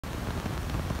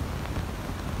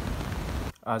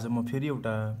आज म फेरि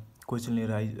एउटा क्वेशन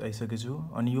लिएर आइसकेको छु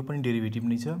अनि यो पनि डेरिभेटिभ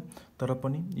नै छ तर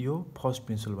पनि यो फर्स्ट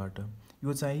प्रिन्सिपलबाट।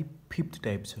 यो चाहिँ फिफ्थ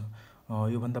टाइप छ।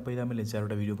 यो भन्दा पहिला मैले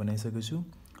 4वटा भिडियो बनाइसकेको छु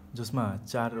जसमा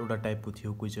 4वटा टाइपको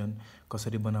थियो क्वेशन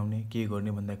कसरी बनाउने के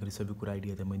गर्ने भन्दाखेरि सबै कुरा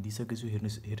आइडिया त मैले दिइसकेको छु,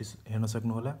 हेर्न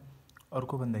सक्नु होला।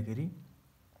 अर्को भन्दाखेरि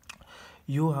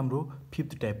यो हाम्रो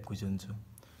फिफ्थ टाइप क्वेशन छ,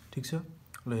 ठीक छ।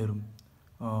 ल हेरौँ,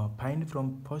 find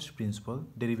from first principal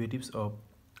derivatives of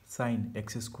sin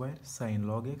x square sin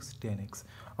log x tan x।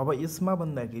 अब यसमा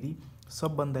भन्दाखेरि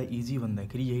सबभन्दा इजी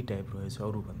भन्दाखेरि यही टाइप रहेछ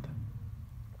अरूभन्दा।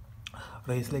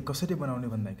 र यसलाई कसरी बनाउने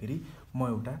भन्दाखेरि म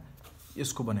एउटा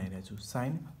यसको बनाइरहेको छु,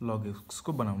 sin log x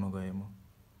को बनाउन गएँ म।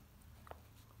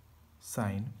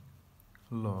 sin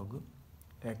log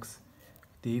x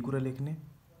त्यही कुरा लेख्ने,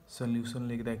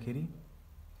 सल्युसन लेख्दाखेरि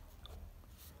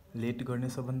लेट गर्ने।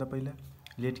 सबभन्दा पहिला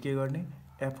लेट के गर्ने,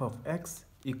 f of x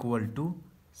equal to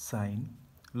sin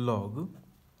log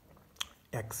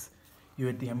x, यो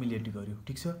यति हामी लेट गर्यो,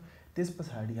 ठीक छ। त्यस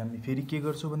पछाडि हामी फेरि के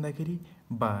गर्छौँ भन्दाखेरि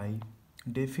बाई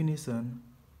डेफिनेसन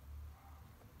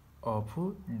अफ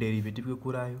डेरिभेटिभको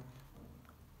कुरा आयो।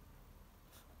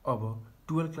 अब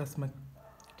 12 क्लासमा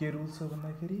के रुल छ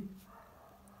भन्दाखेरि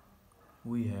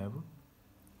we have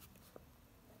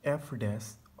f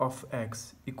dash of x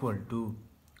equal to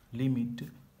limit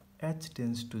h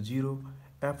tense to 0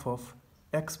 f of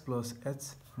x plus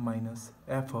h minus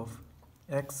f of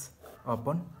x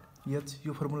upon h,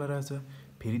 यो फर्मुला रहेछ।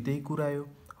 फेरि त्यही कुरा आयो।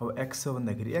 अब x छ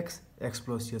भन्दाखेरि x, x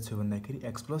प्लस h छ भन्दाखेरि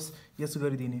x प्लस h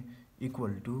गरिदिने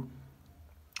equal to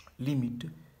limit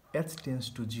h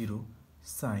tense to 0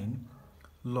 sin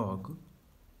log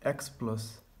x plus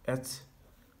h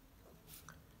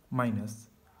minus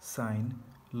sin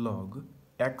log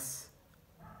x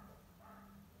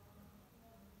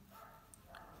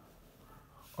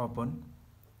upon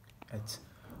h।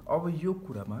 अब यो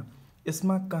कुरामा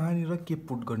यसमा कहाँनिर के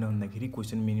पुट गर्ने भन्दाखेरि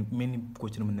क्वेशन मेन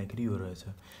क्वेशन भन्दाखेरि यो रहेछ।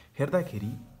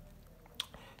 हेर्दाखेरि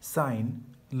sin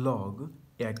log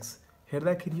x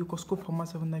हेर्दाखेरि यो कसको फर्ममा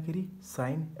छ भन्दाखेरि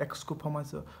sin x को फर्ममा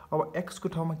छ। अब x को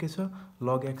ठाउँमा के छ,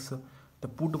 log x छ।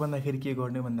 त पुट भन्दाखेरि के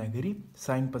गर्ने भन्दाखेरि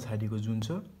sin पछाडिको जुन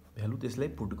छ भ्यालु त्यसलाई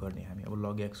पुट गर्ने हामी। अब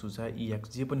log x छ,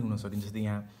 ex जे पनि हुन सकिन्छ। जस्तै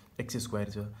यहाँ x स्क्वायर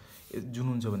छ जुन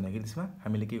हुन्छ भन्दाखेरि त्यसमा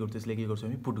हामीले के गर्छौँ, त्यसलाई के गर्छौँ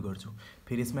हामी पुट गर्छौँ।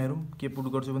 फेरि यसमा हेरौँ के पुट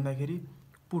गर्छौँ भन्दाखेरि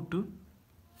पुट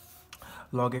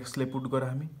log x लाई पुट गर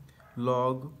हामी,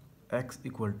 log x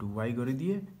equal to y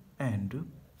गरिदिए and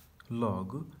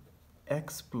log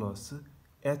x plus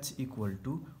h equal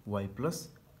to y plus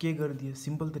के गरिदिए।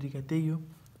 सिम्पल तरिका त्यही हो,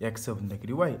 x छ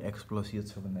भन्दाखेरि y, x प्लस h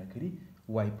छ भन्दाखेरि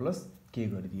y प्लस के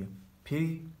गरिदिए।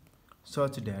 फेरि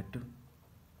such that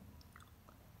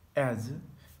as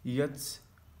h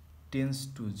tense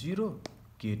to 0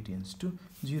 k tense to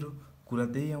 0, कुरा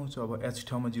त्यही आउँछ। अब h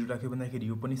ठाउँमा 0 राख्यो भन्दाखेरि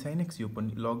यो पनि sin x, यो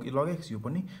पनि log x, यो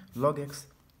पनि log x,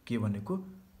 के भनेको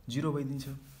 0 भइदिन्छ।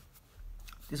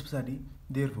 त्यस पछाडि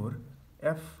therefore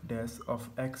f dash of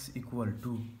x equal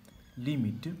to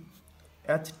limit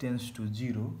h tense to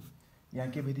 0, यहाँ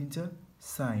के भइदिन्छ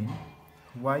sin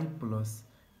y plus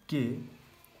k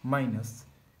minus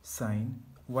sin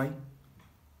y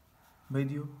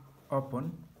भइदियो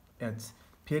अपन h।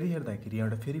 फेरि हेर्दाखेरि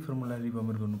एउटा फेरि फर्मुला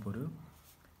रिमेम्बर गर्नु पर्यो,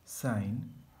 sin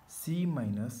c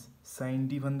minus sin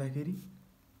d भन्दाखेरि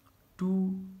 2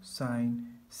 sin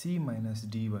c minus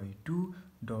d by 2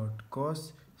 dot cos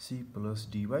c plus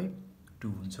d by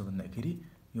 2 हुन्छ भन्दाखेरि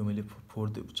यो मैले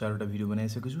 4वटा भिडियो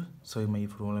बनाइसकेको छु, सबैमा यो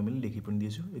फर्मुला मैले लेखि पनि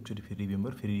दिएछु। एकचोटि फेरि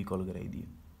रिमेम्बर फेरि रिकल गराइदिए।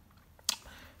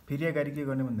 फेरि अगाडि के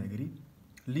गर्ने भन्दाखेरि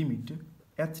लिमिट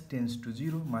h टेन्स टु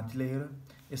 0, माथिलाई हेर,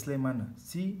 यसलाई मान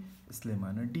c, यसलाई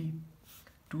मान d,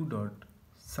 2 dot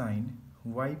sin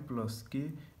y plus k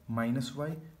minus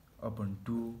y upon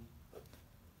 2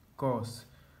 cos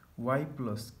y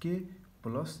plus k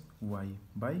plus y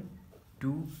by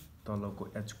 2, तलको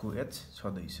h को h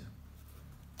छँदैछ।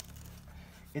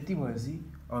 यति भएपछि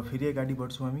अब फेरि अगाडि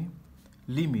बढ्छौँ हामी,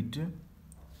 लिमिट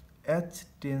h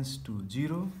टेन्स टु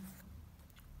 0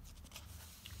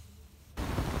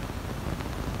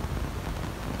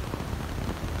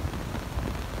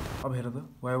 अब हेर त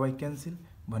y क्यान्सिल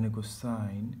भनेको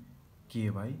sin k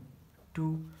बाई 2,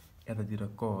 यतातिर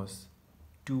cos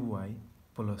 2y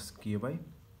plus k by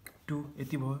 2,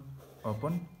 यति भयो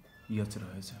अपन h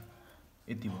रहेछ,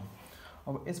 यति भयो।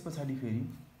 अब यस पछाडि फेरि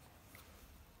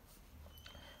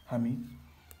हामी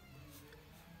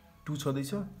 2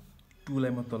 छँदैछ, 2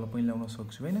 लाई म तल पनि ल्याउन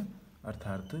सक्छु हैन,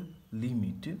 अर्थात्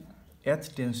limit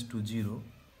h tense to 0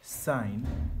 sin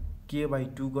k by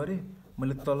 2 गरे,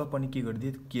 मैले तल पनि के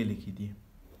गरिदिएँ, के लेखिदिएँ।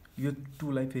 यो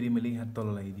 2 लाई फेरि मैले यहाँ तल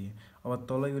लगाइदिएँ। अब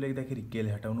तल यो लेख्दाखेरि के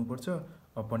ले हटाउनु पर्छ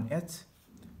अपन h,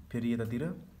 फेरि यतातिर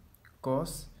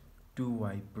cos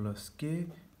 2y प्लस के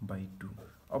बाई 2।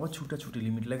 अब छुट्टा छुट्टै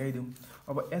लिमिट लगाइदिउँ।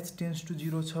 अब h टेन्स टु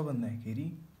 0 छ भन्दाखेरि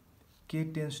k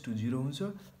टेन्स टु 0 हुन्छ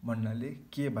भन्नाले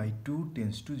k बाई 2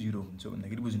 टेन्स टु 0 हुन्छ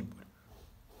भन्दाखेरि बुझ्नु पर्यो।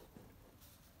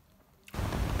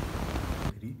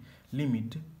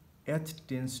 लिमिट h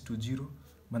टेन्स टु 0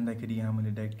 भन्दाखेरि यहाँ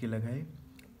मैले डाइरेक्ट के लगाएँ,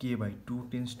 k बाई 2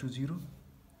 टेन्स टु 0,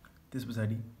 त्यस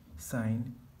पछाडि sign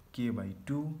k by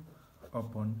 2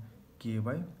 upon k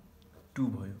by 2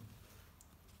 भयो।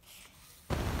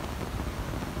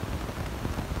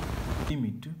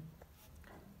 लिमिट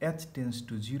h टेन्स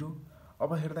टु 0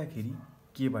 अब हेर्दाखेरि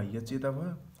k बाई h यता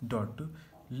भयो dot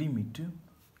limit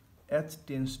h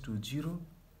tense to 0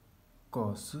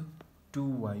 cos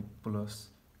 2y plus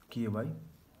k by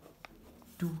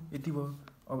 2 यति भयो।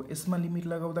 अब यसमा लिमिट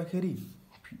लगाउँदाखेरि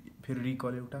फेरि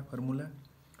रिकल एउटा formula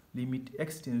limit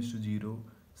x tense to 0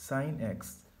 sign x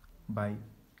by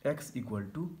x equal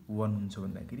to 1 हुन्छ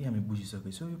भन्दाखेरि हामी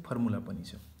बुझिसकेछौँ यो फर्मुला पनि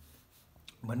छ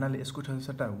भन्नाले यसको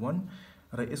सट्टा 1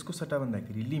 र यसको सट्टा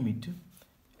भन्दाखेरि लिमिट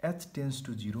h टेन्स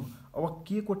टु 0। अब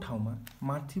k को ठाउँमा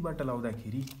माथिबाट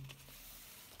लाउँदाखेरि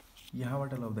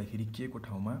यहाँबाट लाउँदाखेरि k को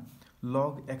ठाउँमा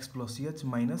log x plus h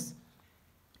minus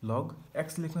log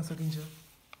x लेख्न सकिन्छ।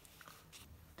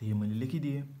 त्यही मैले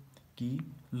लेखिदिएँ कि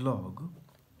log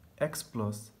x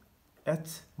plus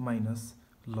h minus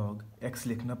log x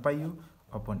लेख्न पाइयो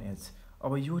अपन h।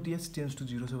 अब यो h टेन्स टु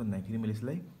 0 छ भन्दाखेरि मैले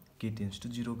यसलाई k टेन्स टु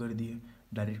 0 गरिदिएँ।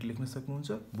 डाइरेक्ट लेख्न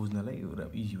सक्नुहुन्छ, बुझ्नलाई एउटा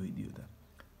इजी भइदियो त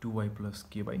 2y प्लस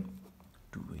k बाई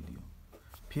 2 भइदियो।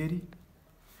 फेरि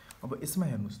अब यसमा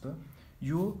हेर्नुहोस् त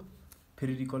यो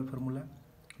फेरि रिकल formula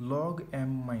log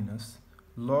m minus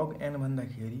log n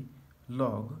भन्दाखेरि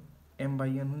log m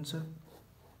बाई n हुन्छ।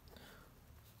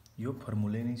 यो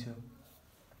फर्मुला नै छ।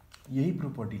 यही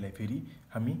प्रोपर्टीलाई फेरि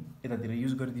हामी यतातिर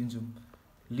युज गरिदिन्छौँ।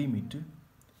 Limit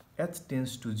h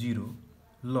tense to 0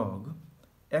 log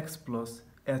x plus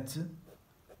h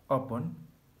upon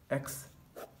x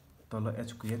तल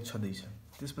h को h छँदैछ।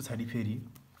 त्यस पछाडि फेरि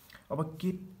अब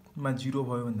k मा 0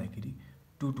 भयो भन्दाखेरि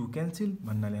 2 2 क्यान्सल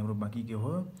भन्नाले हाम्रो बाँकी के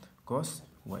भयो cos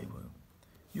y भयो।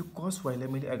 यो cos y लाई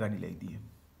मैले अगाडि ल्याइदिएँ।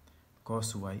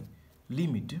 cos y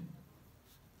limit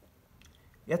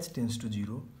h tense to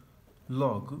 0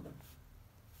 log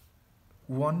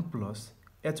 1 plus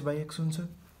h by x हुन्छ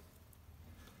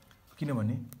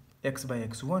किनभने x by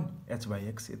x 1 h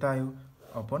by x यता आयो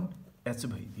अपन h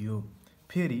भइदियो।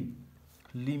 फेरि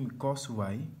cos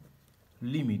y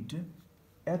limit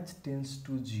h tense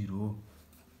to 0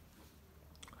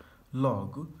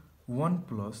 log 1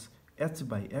 plus h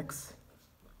by x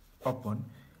upon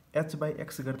h by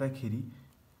x गर्दाखेरि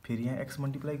फेरि यहाँ x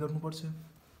multiply गर्नुपर्छ।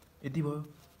 यति भयो।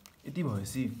 यति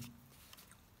भएपछि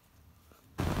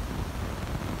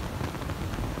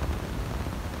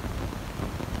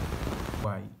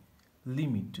y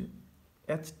limit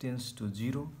h tense to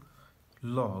 0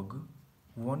 log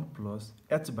 1 plus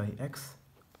h by x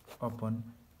upon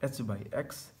h by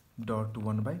x dot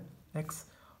 1 by x।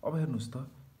 अब हेर्नुहोस् त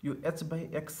यो h by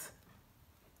x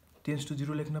tense to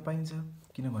 0 लेख्न पाइन्छ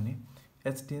किनभने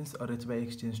h टेन्स और h by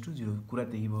x tense to 0 कुरा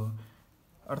त्यही भयो।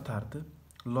 अर्थात्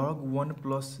log 1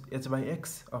 plus h by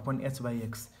x upon h by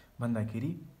x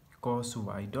भन्दाखेरि cos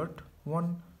y dot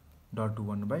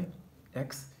 1 by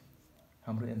x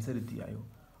हाम्रो एन्सर यति आयो।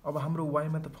 अब हाम्रो y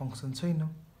मा त फंक्सन छैन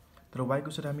तर y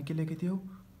को सट्टा हामी के लेखेको थियौँ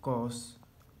cos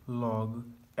log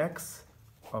x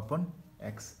upon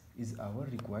x is our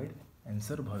required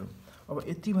answer भयो। अब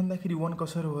यति भन्दाखेरि 1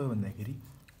 कसरी भयो भन्दाखेरि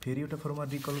फेरि एउटा फर्मुला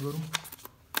रिकल गरौँ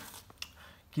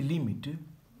कि limit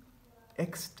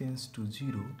x tense to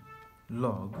 0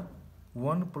 log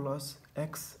 1 plus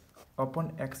x upon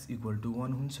x equal to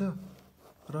 1 हुन्छ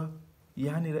र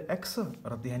यहाँनिर x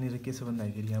र त्यहाँनिर के छ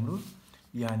भन्दाखेरि हाम्रो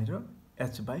यहाँनिर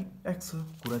h बाई x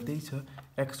कुरा त्यही छ।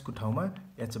 x को ठाउँमा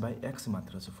h बाई x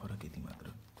मात्र छ, फरक यति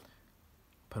मात्र।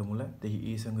 फर्मुला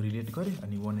त्यही a सँग रिलेट गरे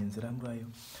अनि 1 एन्सर हाम्रो आयो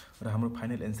र हाम्रो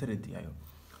फाइनल एन्सर यति आयो।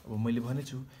 अब मैले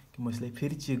भनेछु कि म यसलाई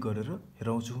फेरि चेक गरेर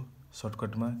हेराउँछु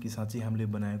सर्टकटमा कि साँच्चै हामीले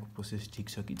बनाएको प्रोसेस ठीक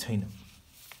छ कि छैन।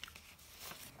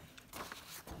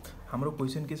 हाम्रो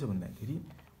क्वेसन के छ भन्दाखेरि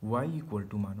y इक्वल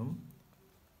टु मानौँ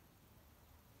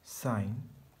साइन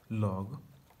log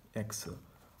x।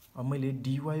 अब मैले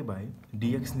dy बाई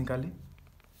dx निकालेँ,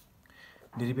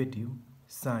 डेरिभेटिभ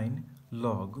साइन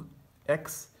log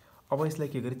x। अब यसलाई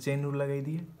के गरेँ चेन रुल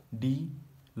लगाइदिए d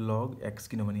log x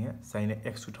किनभने यहाँ साइन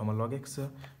x को ठाउँमा log x छ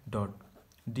dot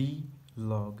d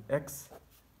log x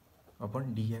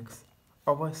upon dx।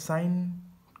 अब साइन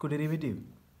को डेरिभेटिभ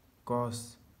cos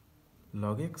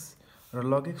log x र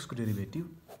log x को डेरिभेटिभ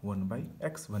 1 बाई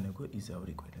x भनेको इज आवर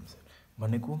रिक्वायर्ड एन्सर।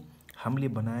 भनेको हामीले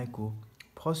बनाएको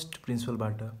first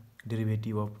प्रिन्सिपलबाट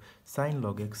derivative of sign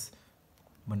log x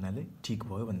भन्नाले ठिक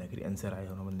भयो भन्दाखेरि एन्सर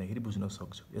आयो भन्दाखेरि बुझ्न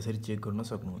सक्छु। यसरी चेक गर्न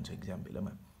सक्नुहुन्छ एक्जाम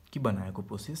बेलामा कि बनाएको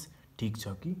प्रोसेस ठिक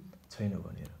छ कि छैन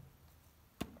भनेर।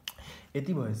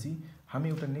 यति भएपछि हामी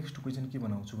एउटा नेक्स्ट क्वेसन के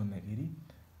बनाउँछु भन्दाखेरि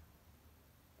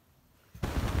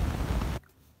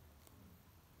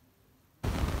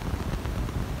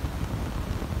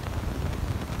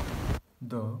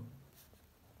द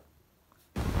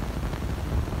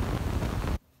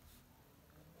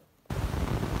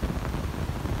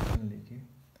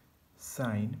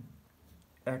साइन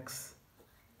एक्स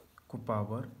को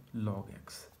पावर लग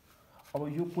एक्स। अब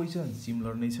यो क्वेसन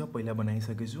सिमिलर नै छ, पहिला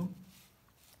बनाइसकेछु,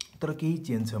 तर केही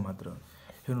चेन्ज छ मात्र।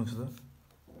 हेर्नुहोस् त,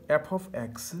 एफ अफ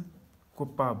एक्स को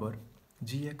पावर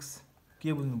जीएक्स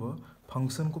के बुझ्नुभयो?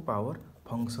 फङ्सनको पावर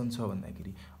फङ्सन छ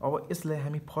भन्दाखेरि। अब यसलाई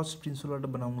हामी फर्स्ट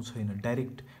प्रिन्सिपलबाट बनाउनु छैन,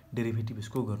 डाइरेक्ट डेरिभेटिभ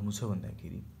यसको गर्नु छ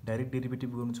भन्दाखेरि। डाइरेक्ट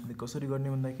डेरिभेटिभ गर्नु छ भने कसरी गर्ने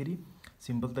भन्दाखेरि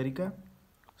सिम्पल तरिका,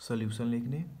 सल्युसन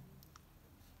लेख्ने,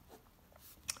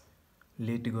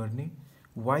 लेट गर्ने,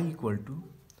 y equal two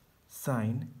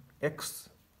sine x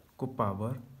को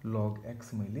पावर लग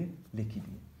एक्स मैले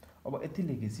लेखिदिएँ। अब यति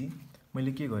लेखेपछि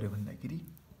मैले के गरेँ भन्दाखेरि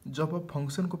जब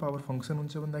फङ्सनको पावर फङ्सन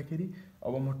हुन्छ भन्दाखेरि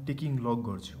अब म टेकिङ लग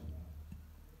गर्छु,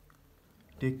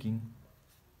 टेकिङ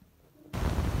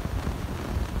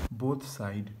बोथ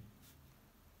साइड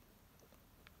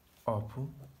अफ,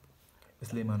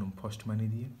 यसलाई मानौँ फर्स्ट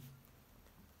मानिदिए,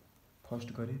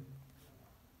 फर्स्ट गरेँ,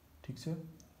 ठिक छ।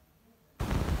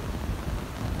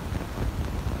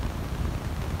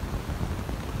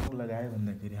 लगायो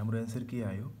भन्दाखेरि हाम्रो एन्सर के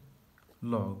आयो?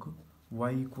 लग y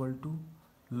इक्वल टू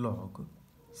लग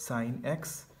साइन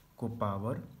एक्स को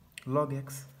पावर लग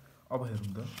एक्स। अब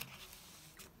हेरौँ त,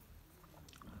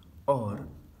 और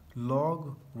लग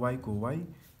y को y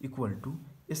इक्वल टू,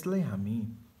 यसलाई हामी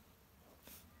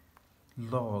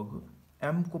लग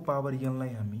m को पावर n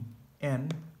लाई हामी n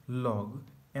लग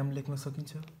m लेख्न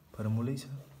सकिन्छ, फर्मुलै छ।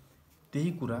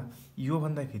 त्यही कुरा यो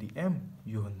भन्दाखेरि m,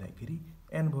 यो भन्दाखेरि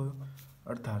n भयो,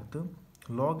 अर्थात्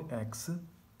लग एक्स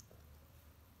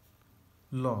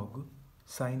लग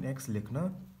साइन एक्स लेख्न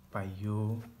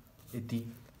पाइयो। यति।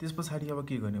 त्यस पछाडि अब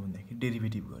के गर्ने भन्दाखेरि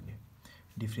डेरिभेटिभ गर्ने,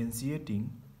 differentiating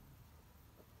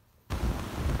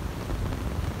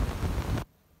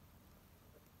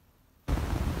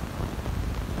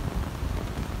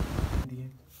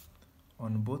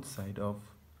on both side of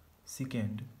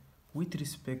secant with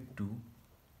respect to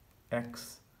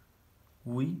x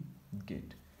we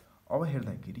get। अब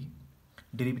हेर्दाखेरि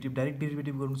डेरिभेटिभ, डाइरेक्ट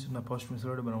डेरिभेटिभ गर्नु छ न, फर्स्ट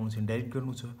प्रिन्सिपलबाट बनाउनु छ, डाइरेक्ट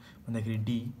गर्नु छ भन्दाखेरि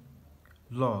D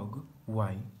log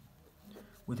Y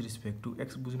with respect two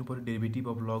x बुझ्नु पऱ्यो। Derivative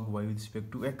of log Y with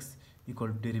respect two x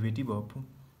equal two derivative of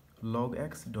log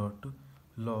x dot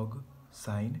log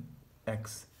sine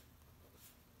x.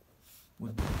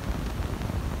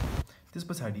 त्यस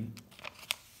पछाडि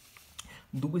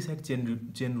दुवै साइड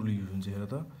चेन रुल युज हुन्छ। हेर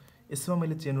त, यसमा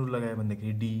मैले चेन रुल लगाएँ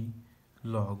भन्दाखेरि D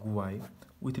log Y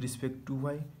with respect two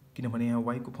Y, किनभने यहाँ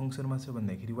वाई को फङ्सनमा छ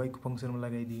भन्दाखेरि वाई को फङ्सनमा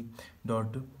लगाइदिएँ,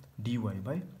 डट डिवाई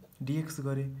बाई डिएक्स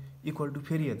गरेँ, इक्वल टू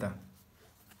फेरि यता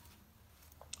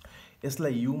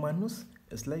यसलाई यू मान्नुहोस्,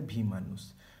 यसलाई भी मान्नुहोस्,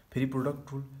 फेरि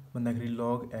प्रोडक्ट रुल भन्दाखेरि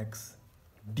लग एक्स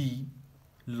डी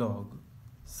लग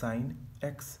साइन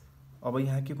एक्स। अब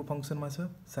यहाँ के को फङ्सनमा छ?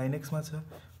 साइन एक्समा छ,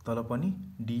 तल पनि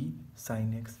D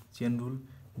sine x, chain rule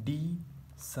D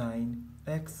sine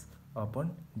x upon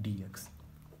dx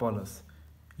plus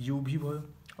you भी भयो।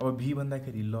 अब भी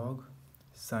भन्दाखेरि लग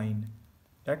sine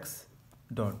x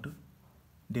dot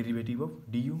derivative of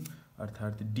du,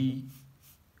 अर्थात् डी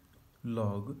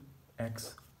लग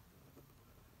एक्स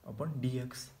अपन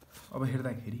डिएक्स। अब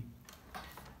हेर्दाखेरि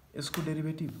यसको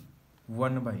डेरिभेटिभ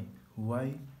 1 बाई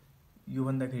वाई, यो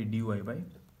भन्दाखेरि डिवाई बाई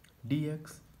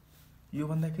डिएक्स, यो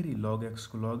भन्दाखेरि लग एक्स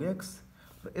को लग एक्स,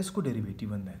 र यसको डेरिभेटिभ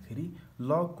भन्दाखेरि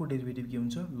लग को डेरिभेटिभ के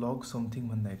हुन्छ? लग समथिङ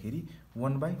भन्दाखेरि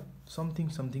 1 बाई समथिङ,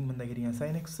 समथिङ भन्दाखेरि यहाँ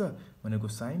साइन एक्स छ भनेको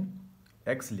sine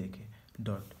x लेखेँ,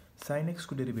 dot sine x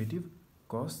को डेरिभेटिभ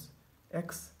कस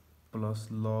एक्स प्लस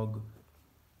लग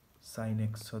साइन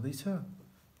एक्स छँदैछ,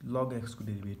 लग एक्स को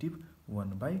डेरिभेटिभ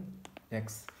 1 बाई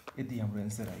एक्स। यति हाम्रो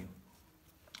एन्सर आयो।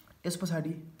 यस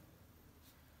पछाडि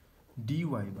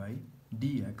डिवाई बाई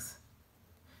डिएक्स,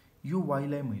 यो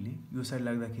वाईलाई मैले यो साइड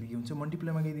लाग्दाखेरि के हुन्छ?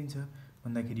 मल्टिप्लाईमा गइदिन्छ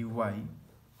भन्दाखेरि वाई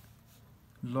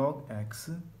लग एक्स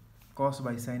कस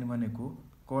बाई साइन भनेको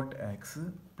कट एक्स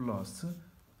प्लस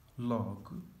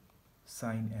लग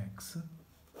साइन एक्स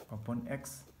अपन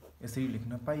एक्स, यसरी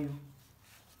लेख्न पाइयो।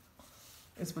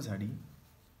 यस पछाडि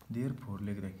देयरफोर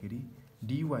लेख्दाखेरि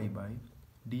डिवाई बाई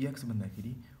डिएक्स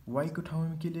भन्दाखेरि वाई को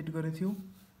ठाउँमा के लेट गरेको थियो?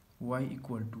 Y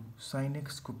equal two sine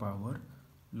x को पावर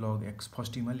लग एक्स,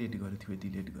 फर्स्टमा लेट गरेको थियो, यति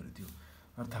लेट गरेको थियो,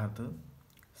 अर्थात्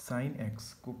साइन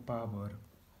एक्स को power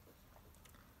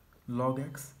log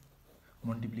x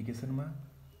मल्टिप्लिकेसनमा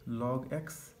log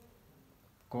x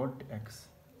cut x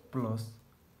plus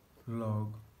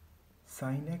log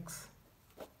sine x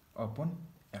upon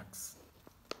x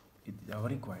it our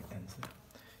required answer.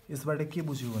 यसबाट के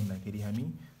बुझ्यौ भन्दाखेरि हामी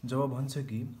जब भन्छ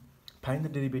कि find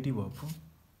the derivative of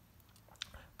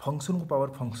फङ्सनको power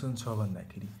function छ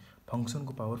भन्दाखेरि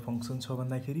फङ्सनको पावर फङ्सन छ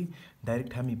भन्दाखेरि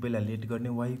डाइरेक्ट हामी पहिला लेट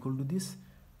गर्ने why equal to this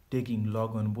taking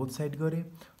log on both side गरे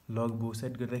लग बोथ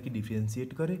साइड गर्दाखेरि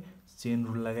डिफ्रेन्सिएट गरे चेन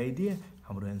रुल लगाइदिए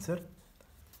हाम्रो एन्सर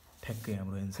ठ्याक्कै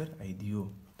हाम्रो एन्सर आइदियो।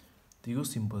 त यो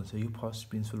सिम्पल छ, यो फर्स्ट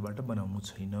प्रिन्सिपलबाट बनाउनु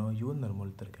छैन, यो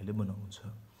नर्मल तरिकाले बनाउनु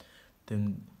छ।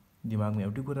 त्यहाँदेखि दिमागमा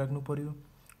एउटै कुरा राख्नु पर्यो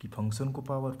कि फङ्सनको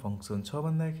पावर फङ्सन छ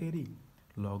भन्दाखेरि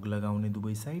लग लगाउने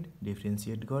दुवै साइड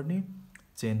डिफ्रेन्सिएट गर्ने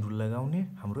चेन रुल लगाउने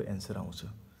हाम्रो एन्सर आउँछ।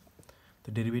 त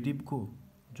डेरिभेटिभको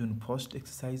जुन फर्स्ट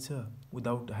एक्सर्साइज छ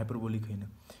विदाउट हाइपरबोलिक होइन,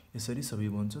 यसरी सबै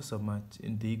भन्छ, सबमा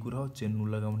त्यही कुरा हो, चेन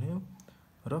रुल लगाउने हो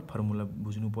र फर्मुला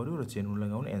बुझ्नु पर्यो र चेन रुल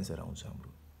लगाउने एन्सर आउँछ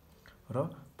हाम्रो। र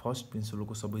फर्स्ट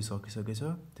प्रिन्सिपलको सबै सकिसकेछ,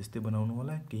 त्यस्तै बनाउनु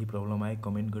होला। केही प्रब्लम आए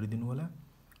कमेन्ट गरिदिनु होला,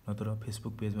 नत्र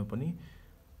फेसबुक पेजमा पनि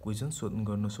क्वेसन सोध्न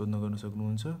गर्न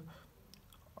सक्नुहुन्छ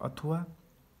अथवा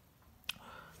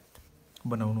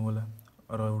बनाउनु होला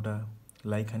र एउटा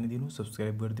लाइक हानिदिनु,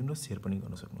 सब्सक्राइब गरिदिनु र सेयर पनि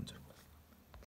गर्न सक्नुहुन्छ।